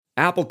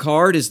Apple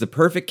Card is the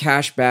perfect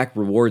cashback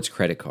rewards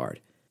credit card.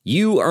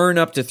 You earn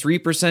up to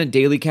 3%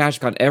 daily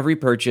cash on every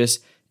purchase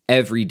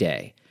every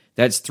day.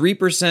 That's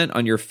 3%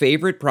 on your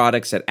favorite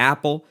products at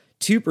Apple,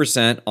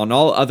 2% on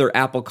all other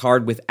Apple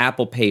Card with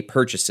Apple Pay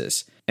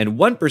purchases, and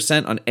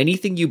 1% on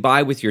anything you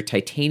buy with your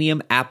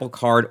titanium Apple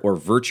Card or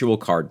virtual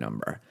card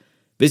number.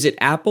 Visit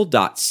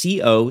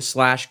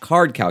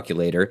apple.co/card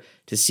calculator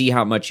to see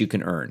how much you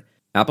can earn.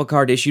 Apple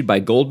Card issued by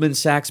Goldman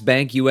Sachs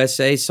Bank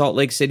USA, Salt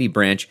Lake City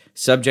branch,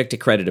 subject to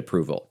credit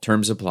approval.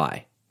 Terms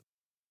apply.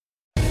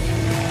 We're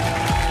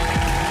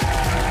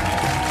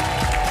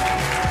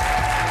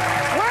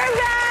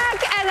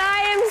back, and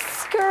I am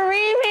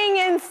screaming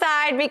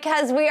inside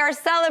because we are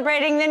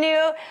celebrating the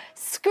new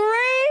Scream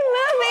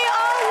movie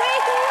all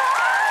week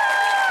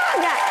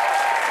long.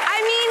 I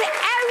mean,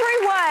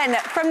 everyone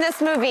from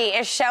this movie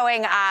is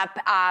showing up,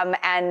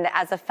 and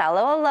as a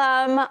fellow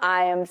alum,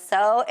 I am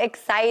so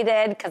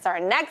excited because our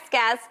next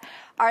guests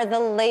are the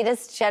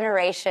latest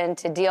generation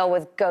to deal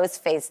with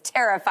Ghostface's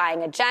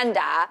terrifying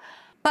agenda.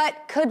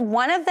 But could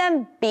one of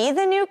them be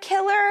the new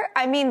killer?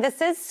 I mean,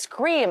 this is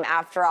Scream,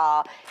 after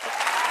all.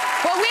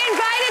 Well, we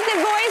invited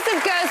the voice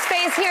of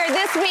Ghostface here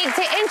this week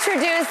to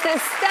introduce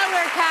this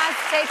stellar cast.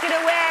 Take it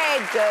away,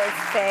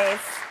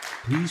 Ghostface.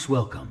 Please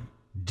welcome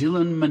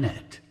Dylan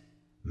Minnette,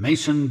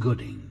 Mason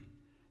Gooding,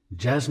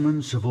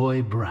 Jasmine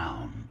Savoy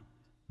Brown,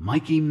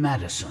 Mikey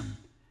Madison,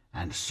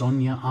 and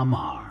Sonia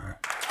Amar.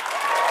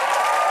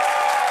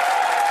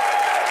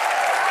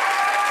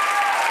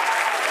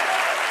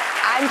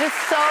 I'm just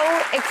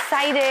so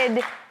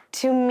excited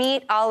to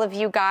meet all of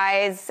you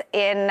guys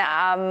in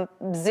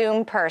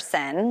Zoom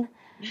person.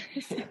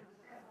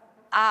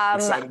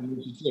 And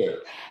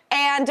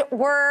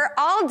we're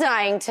all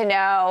dying to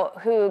know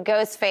who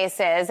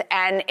Ghostface is,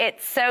 and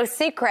it's so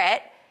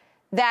secret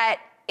that,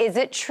 is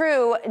it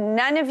true,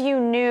 none of you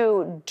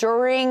knew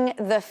during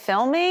the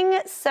filming,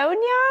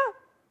 Sonia?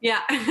 Yeah.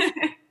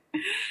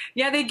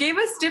 Yeah, they gave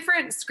us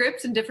different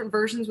scripts and different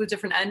versions with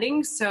different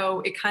endings, so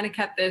it kind of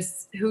kept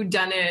this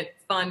whodunit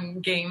fun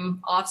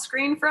game off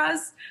screen for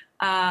us,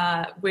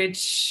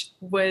 which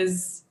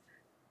was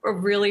a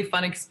really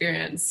fun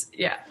experience.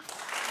 Yeah.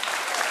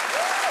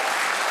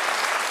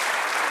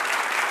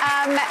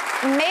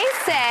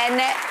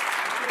 Mason,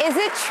 is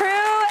it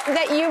true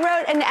that you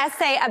wrote an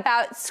essay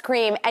about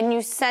Scream and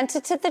you sent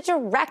it to the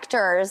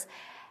directors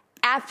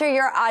after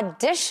your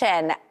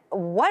audition?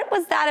 What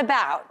was that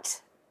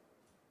about?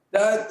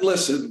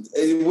 Listen,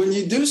 when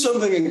you do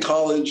something in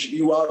college,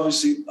 you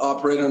obviously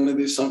operate under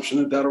the assumption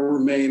that that'll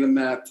remain in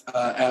that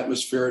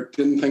atmosphere.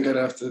 Didn't think I'd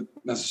have to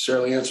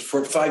necessarily answer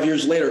for it 5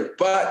 years later.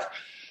 But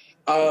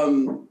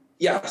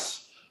yes,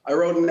 I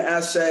wrote an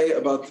essay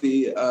about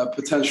the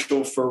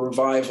potential for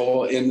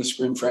revival in the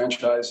Scream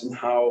franchise and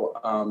how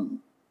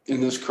in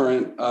this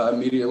current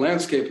media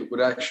landscape it would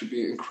actually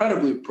be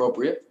incredibly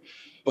appropriate.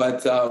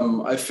 But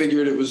I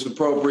figured it was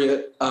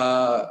appropriate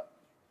to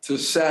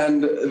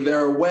send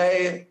their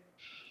way.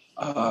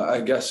 I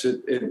guess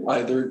it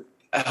either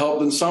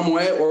helped in some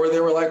way or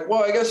they were like,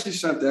 well, I guess he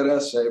sent that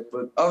essay.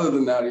 But other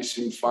than that, he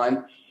seemed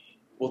fine.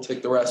 We'll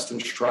take the rest in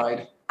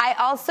stride. I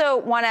also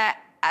want to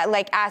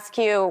ask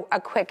you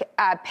a quick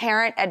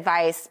parent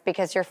advice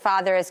because your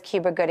father is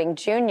Cuba Gooding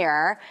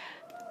Jr.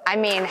 I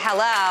mean,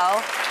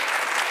 hello.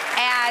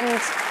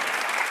 And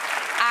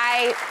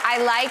I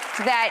liked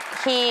that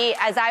he,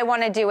 as I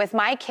want to do with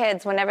my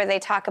kids, whenever they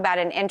talk about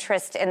an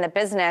interest in the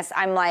business,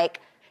 I'm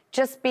like,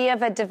 just be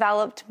of a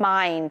developed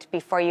mind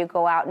before you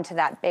go out into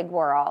that big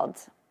world.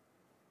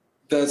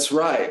 That's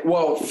right.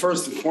 Well,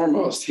 first and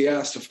foremost, he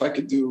asked if I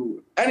could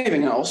do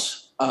anything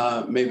else,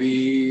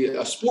 maybe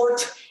a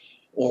sport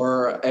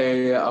or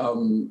a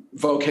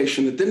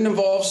vocation that didn't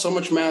involve so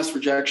much mass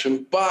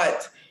rejection.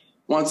 But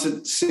once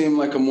it seemed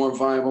like a more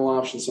viable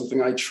option,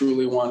 something I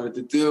truly wanted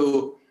to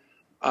do,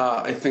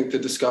 I think the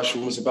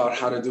discussion was about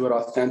how to do it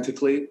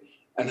authentically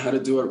and how to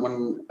do it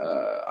when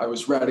I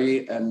was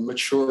ready and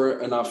mature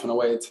enough in a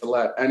way to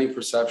let any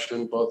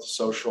perception, both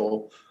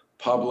social,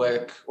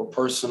 public, or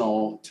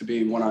personal, to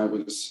be when I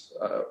was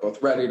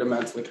both ready to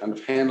mentally kind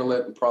of handle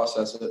it and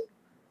process it.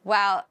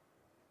 Well,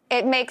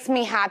 it makes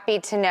me happy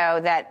to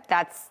know that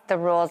that's the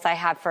rules I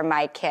have for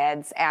my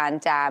kids.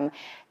 And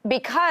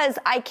because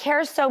I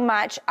care so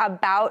much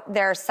about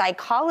their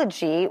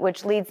psychology,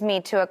 which leads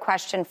me to a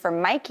question for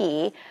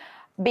Mikey,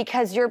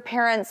 because your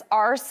parents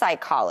are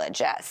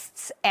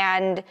psychologists.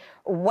 And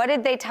what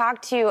did they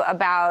talk to you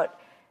about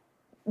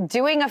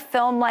doing a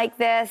film like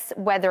this,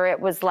 whether it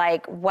was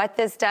like what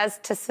this does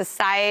to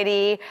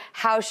society,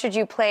 how should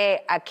you play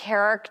a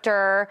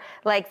character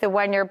like the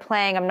one you're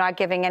playing? I'm not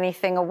giving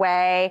anything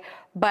away,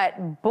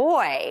 but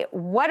boy,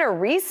 what a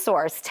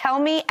resource. Tell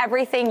me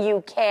everything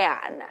you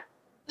can.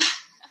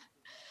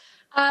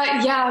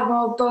 Yeah,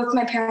 well, both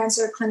my parents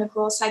are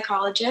clinical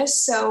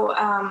psychologists. So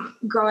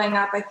growing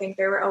up, I think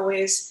they were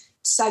always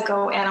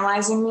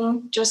psychoanalyzing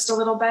me just a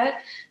little bit.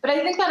 But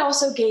I think that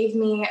also gave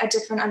me a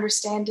different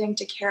understanding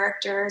to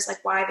characters,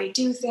 like why they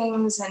do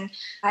things. And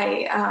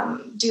I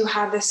do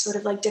have this sort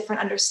of like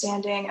different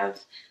understanding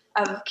of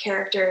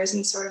characters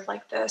and sort of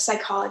like the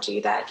psychology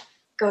that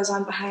goes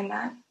on behind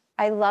that.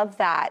 I love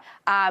that.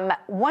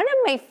 One of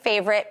my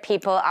favorite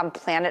people on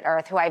planet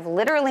Earth, who I've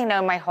literally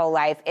known my whole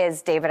life,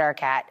 is David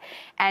Arquette.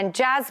 And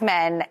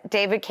Jasmine,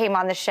 David came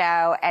on the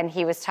show and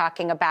he was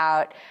talking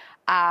about,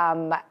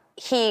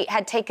 he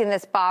had taken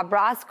this Bob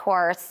Ross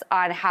course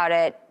on how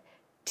to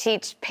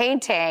teach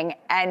painting,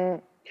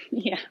 and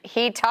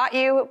he taught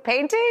you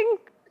painting?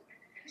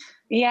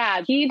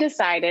 Yeah, he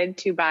decided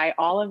to buy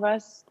all of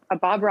us a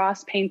Bob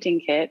Ross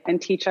painting kit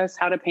and teach us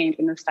how to paint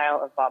in the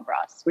style of Bob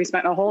Ross. We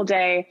spent a whole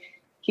day.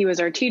 He was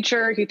our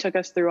teacher. He took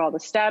us through all the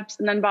steps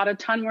and then bought a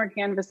ton more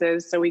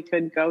canvases so we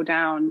could go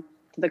down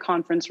to the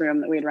conference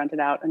room that we had rented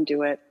out and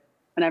do it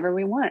whenever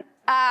we want.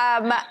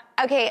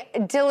 Okay,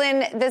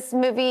 Dylan, this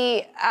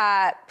movie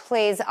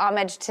plays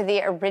homage to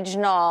the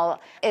original.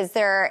 Is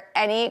there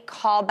any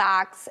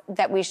callbacks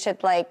that we should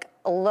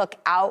look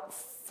out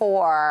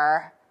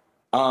for?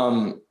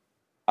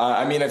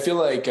 I mean, I feel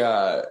like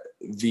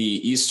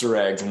the Easter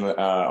eggs and the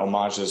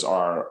homages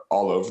are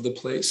all over the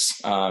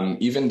place,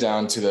 even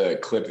down to the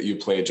clip that you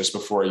played just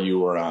before you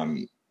were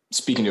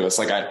speaking to us.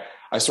 Like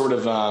I sort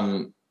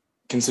of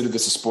considered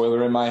this a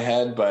spoiler in my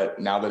head, but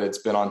now that it's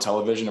been on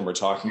television and we're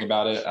talking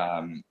about it,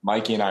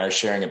 Mikey and I are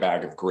sharing a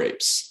bag of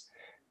grapes.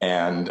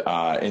 And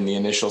in the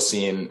initial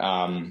scene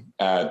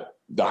at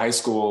the high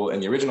school in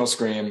the original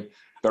Scream,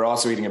 they're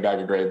also eating a bag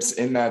of grapes.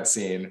 In that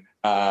scene,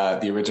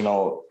 the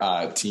original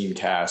teen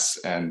cast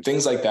and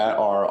things like that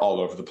are all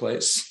over the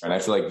place. And I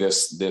feel like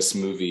this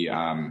movie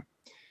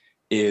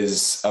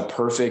is a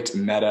perfect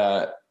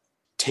meta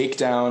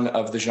takedown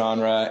of the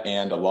genre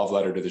and a love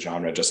letter to the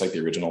genre, just like the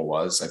original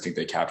was. I think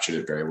they captured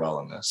it very well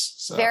in this.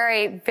 So.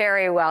 Very,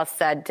 very well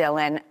said,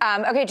 Dylan.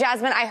 Okay,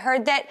 Jasmine, I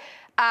heard that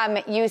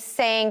you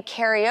sang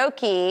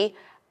karaoke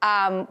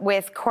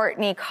with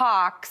Courtney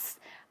Cox.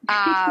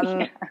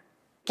 Yeah.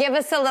 Give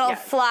us a little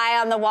fly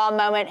on the wall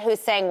moment. Who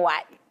sang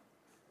what?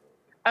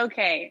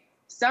 Okay,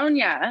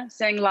 Sonia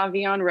sang La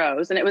Vie en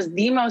Rose, and it was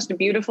the most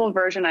beautiful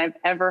version I've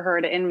ever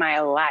heard in my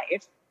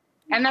life.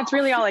 And that's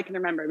really all I can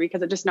remember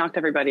because it just knocked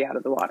everybody out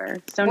of the water.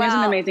 Sonia's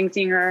an amazing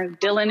singer.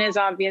 Dylan is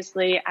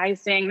obviously. I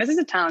sing. This is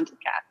a talented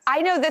cast.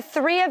 I know the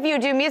three of you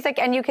do music,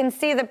 and you can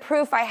see the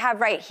proof I have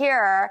right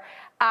here.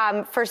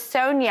 For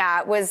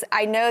Sonia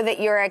I know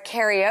that you're a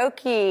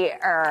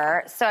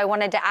karaoke-er, so I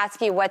wanted to ask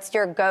you, what's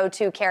your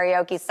go-to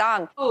karaoke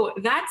song? Oh,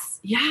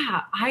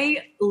 I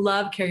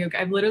love karaoke.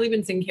 I've literally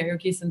been singing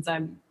karaoke since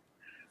I'm,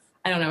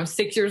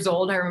 6 years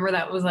old. I remember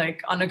that was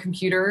on a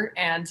computer.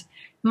 And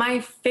my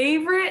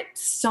favorite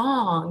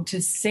song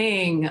to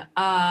sing,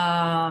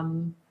 I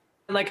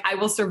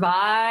Will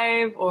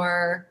Survive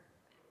or...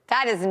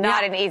 That is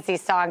not an easy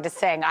song to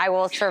sing, I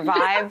Will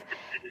Survive.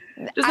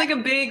 Just a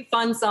big,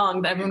 fun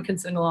song that everyone can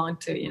sing along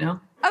to, Okay, more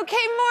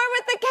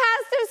with the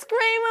cast of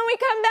Scream when we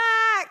come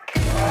back.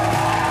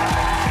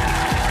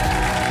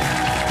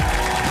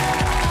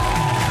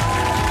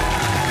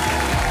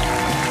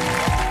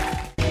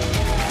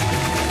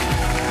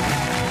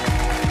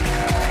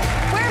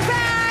 We're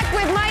back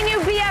with my new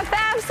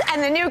BFFs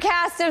and the new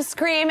cast of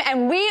Scream,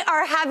 and we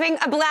are having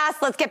a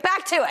blast. Let's get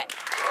back to it.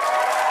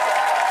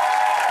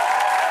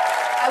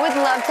 I would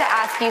love to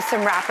ask you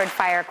some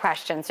rapid-fire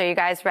questions. Are you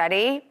guys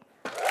ready?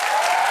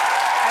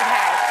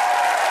 Okay.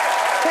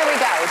 Here we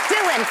go.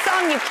 Dylan,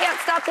 song you can't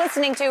stop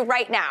listening to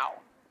right now.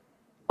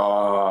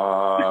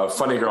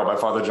 Funny Girl by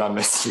Father John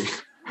Misty.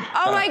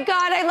 Oh my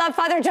God, I love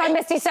Father John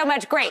Misty so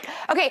much. Great.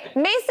 Okay,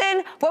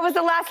 Mason, what was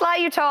the last lie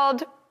you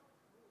told?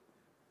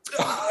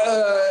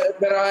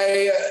 That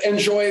I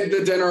enjoyed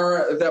the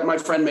dinner that my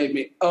friend made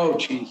me. Oh,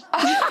 geez.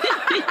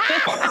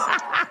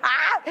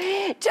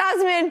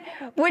 Jasmine,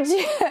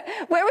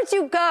 where would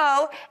you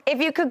go if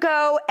you could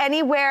go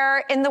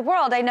anywhere in the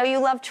world? I know you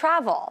love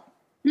travel.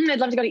 I'd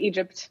love to go to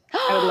Egypt.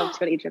 I would love to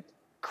go to Egypt.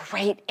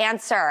 Great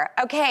answer.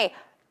 Okay,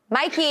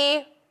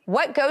 Mikey,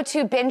 what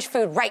go-to binge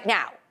food right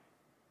now?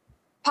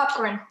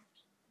 Popcorn.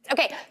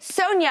 Okay,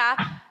 Sonia,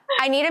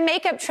 I need a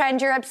makeup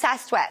trend you're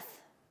obsessed with.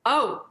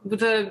 Oh,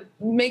 the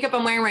makeup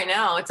I'm wearing right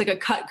now, it's like a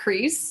cut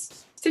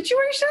crease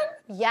situation.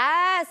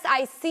 Yes,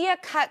 I see a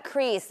cut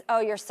crease. Oh,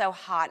 you're so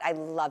hot. I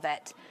love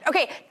it.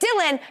 Okay,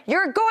 Dylan,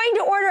 you're going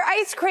to order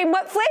ice cream.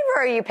 What flavor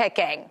are you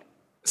picking?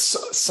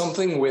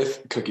 Something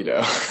with cookie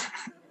dough.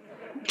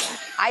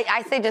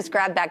 I say just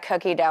grab that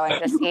cookie dough and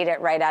just eat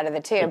it right out of the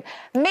tube.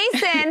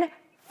 Mason,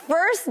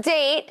 first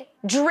date,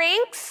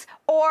 drinks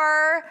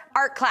or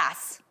art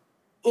class?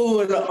 Oh,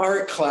 an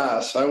art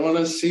class. I want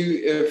to see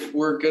if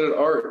we're good at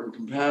art and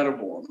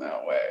compatible in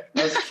that way.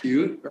 That's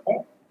cute.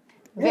 Right?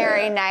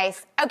 Very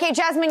nice. Okay,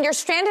 Jasmine, you're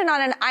stranded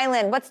on an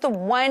island. What's the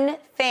one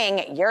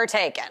thing you're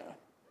taking?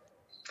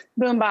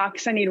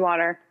 Boombox. I need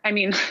water. I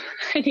need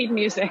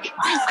music.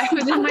 I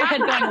was in my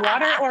head going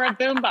water or a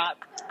boombox.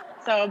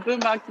 So a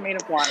boombox made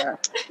of water.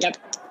 Yep.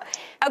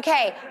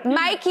 Okay,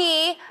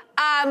 Mikey,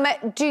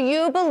 do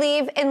you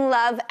believe in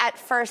love at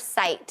first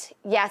sight?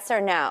 Yes or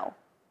no?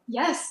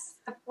 Yes,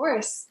 of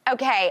course.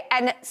 Okay,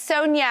 and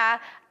Sonia,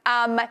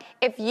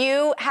 if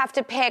you have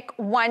to pick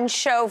one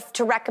show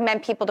to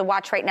recommend people to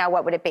watch right now,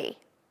 what would it be?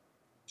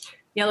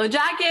 Yellow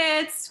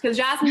Jackets, because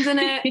Jasmine's in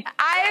it.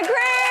 I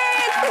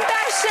agree.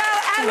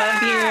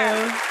 Love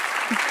you.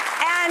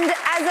 And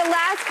as a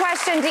last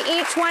question to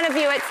each one of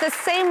you, it's the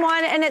same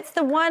one, and it's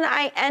the one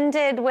I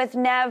ended with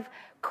Nev,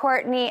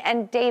 Courtney,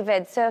 and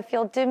David. So if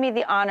you'll do me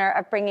the honor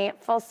of bringing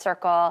it full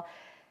circle,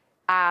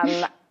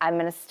 I'm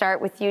going to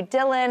start with you.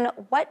 Dylan,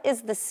 what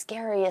is the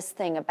scariest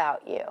thing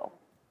about you?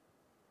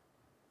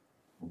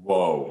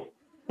 Whoa.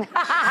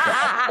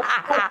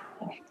 I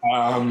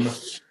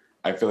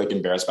feel like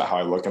embarrassed about how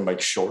I look in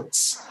like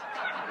shorts.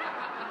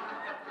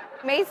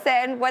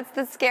 Mason, what's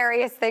the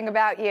scariest thing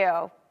about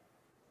you?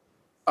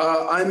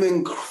 I'm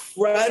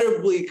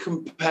incredibly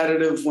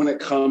competitive when it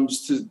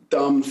comes to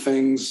dumb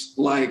things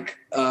like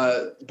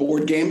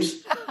board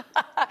games.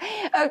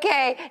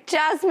 Okay,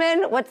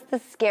 Jasmine, what's the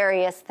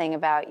scariest thing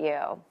about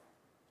you?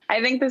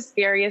 I think the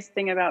scariest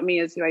thing about me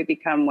is who I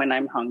become when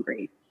I'm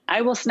hungry.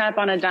 I will snap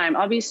on a dime.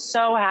 I'll be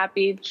so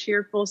happy,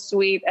 cheerful,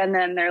 sweet, and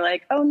then they're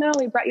like, oh no,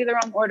 we brought you the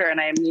wrong order, and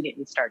I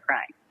immediately start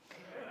crying.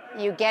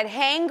 You get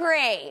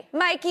hangry.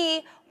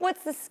 Mikey,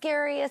 what's the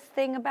scariest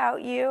thing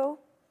about you?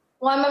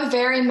 Well, I'm a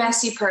very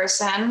messy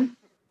person.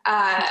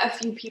 A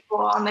few people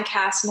on the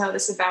cast know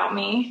this about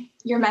me.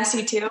 You're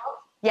messy too?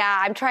 Yeah,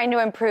 I'm trying to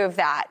improve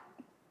that.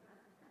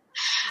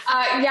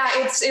 Yeah,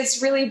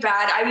 it's really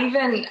bad. I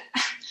even,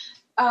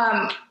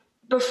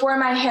 before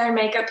my hair and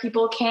makeup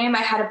people came, I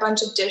had a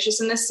bunch of dishes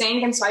in the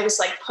sink, and so I just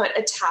like put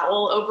a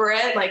towel over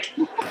it. Like,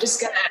 I'm just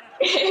gonna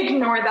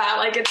ignore that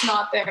like it's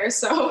not there.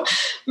 So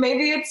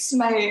maybe it's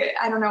my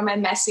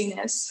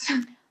messiness.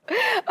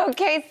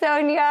 Okay,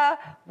 Sonia,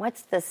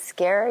 what's the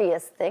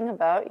scariest thing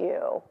about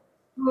you?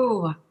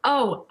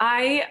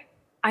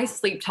 I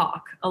sleep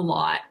talk a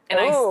lot, and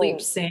I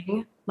sleep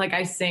sing. Like,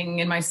 I sing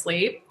in my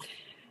sleep.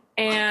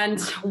 And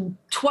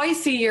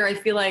twice a year, I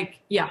feel like,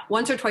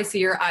 once or twice a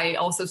year, I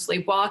also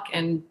sleepwalk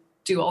and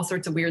do all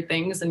sorts of weird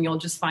things. And you'll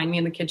just find me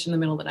in the kitchen in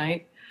the middle of the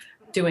night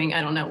doing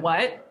I don't know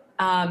what.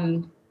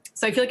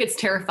 So I feel like it's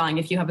terrifying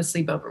if you have a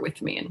sleepover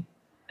with me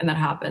and that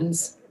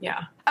happens.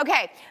 Yeah.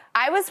 Okay.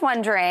 I was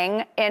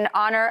wondering, in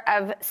honor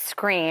of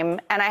Scream,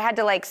 and I had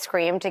to like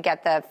Scream to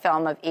get the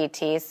film of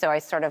E.T., so I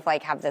sort of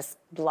like have this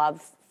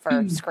love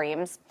for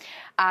Screams,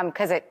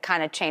 because it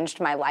kind of changed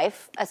my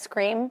life, a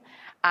Scream.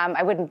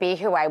 I wouldn't be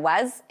who I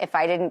was if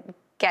I didn't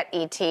get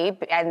E.T.,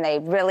 and they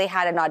really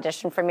had an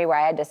audition for me where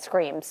I had to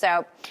scream.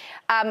 So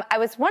I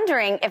was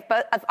wondering if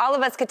all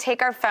of us could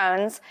take our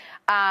phones,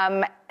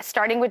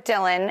 starting with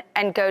Dylan,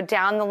 and go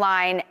down the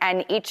line,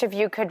 and each of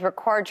you could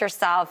record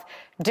yourself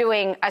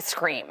doing a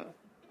scream.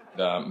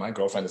 My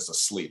girlfriend is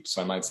asleep,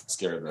 so I might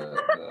scare the...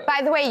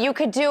 By the way, you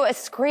could do a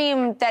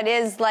scream that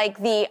is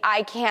like the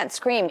I can't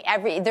scream.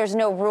 There's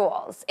no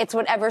rules. It's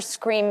whatever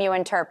scream you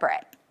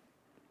interpret.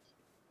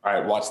 All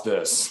right, watch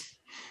this.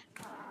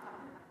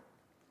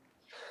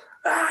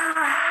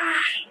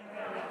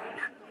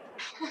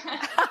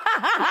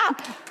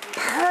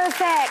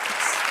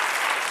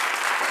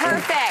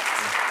 Perfect.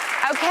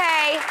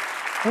 Okay,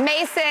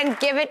 Mason,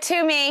 give it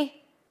to me.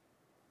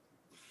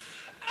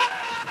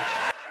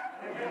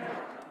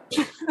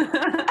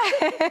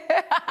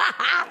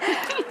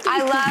 I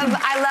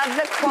love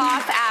the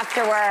quaff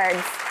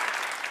afterwards.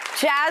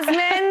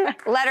 Jasmine,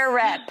 let her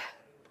rip.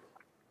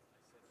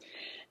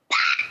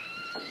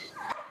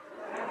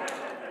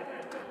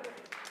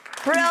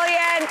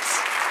 Brilliant.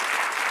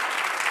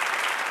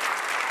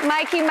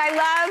 Mikey, my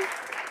love,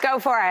 go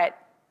for it.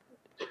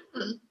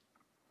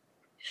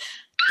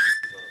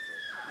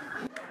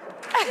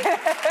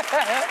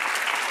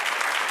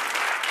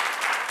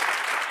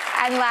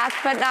 And last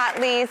but not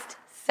least,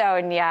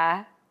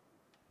 Sonia.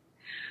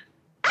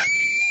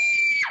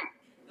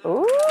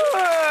 Ooh.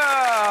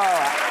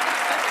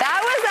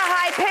 That was a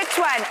high-pitched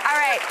one. All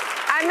right.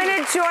 I'm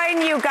going to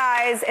join you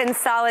guys in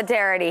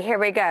solidarity. Here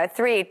we go.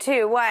 3,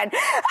 2, 1.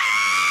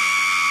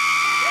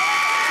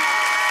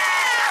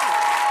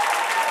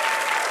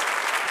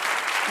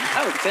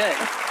 Oh, good.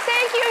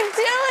 Thank you,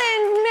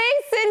 Dylan,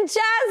 Mason,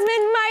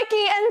 Jasmine,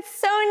 Mikey, and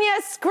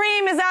Sonia.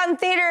 Scream is out in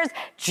theaters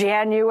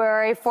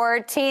January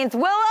 14th.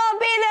 We'll all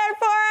be there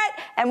for it,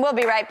 and we'll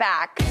be right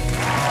back.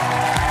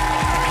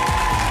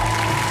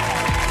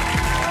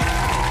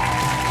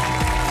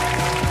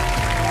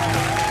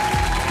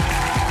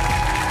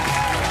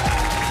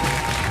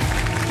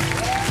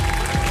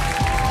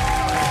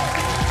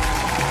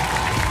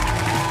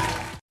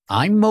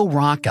 I'm Mo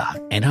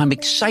Rocca, and I'm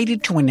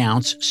excited to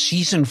announce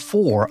Season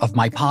 4 of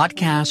my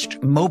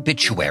podcast,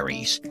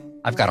 Mobituaries.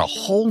 I've got a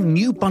whole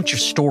new bunch of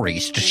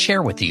stories to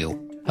share with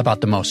you about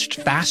the most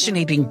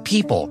fascinating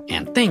people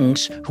and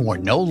things who are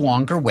no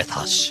longer with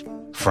us.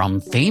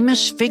 From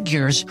famous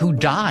figures who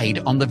died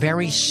on the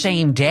very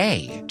same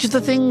day to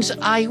the things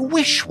I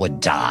wish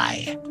would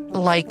die,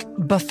 like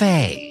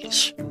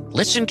buffets.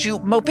 Listen to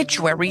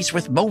Mobituaries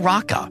with Mo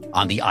Rocca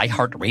on the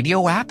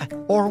iHeartRadio app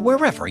or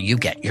wherever you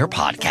get your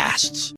podcasts.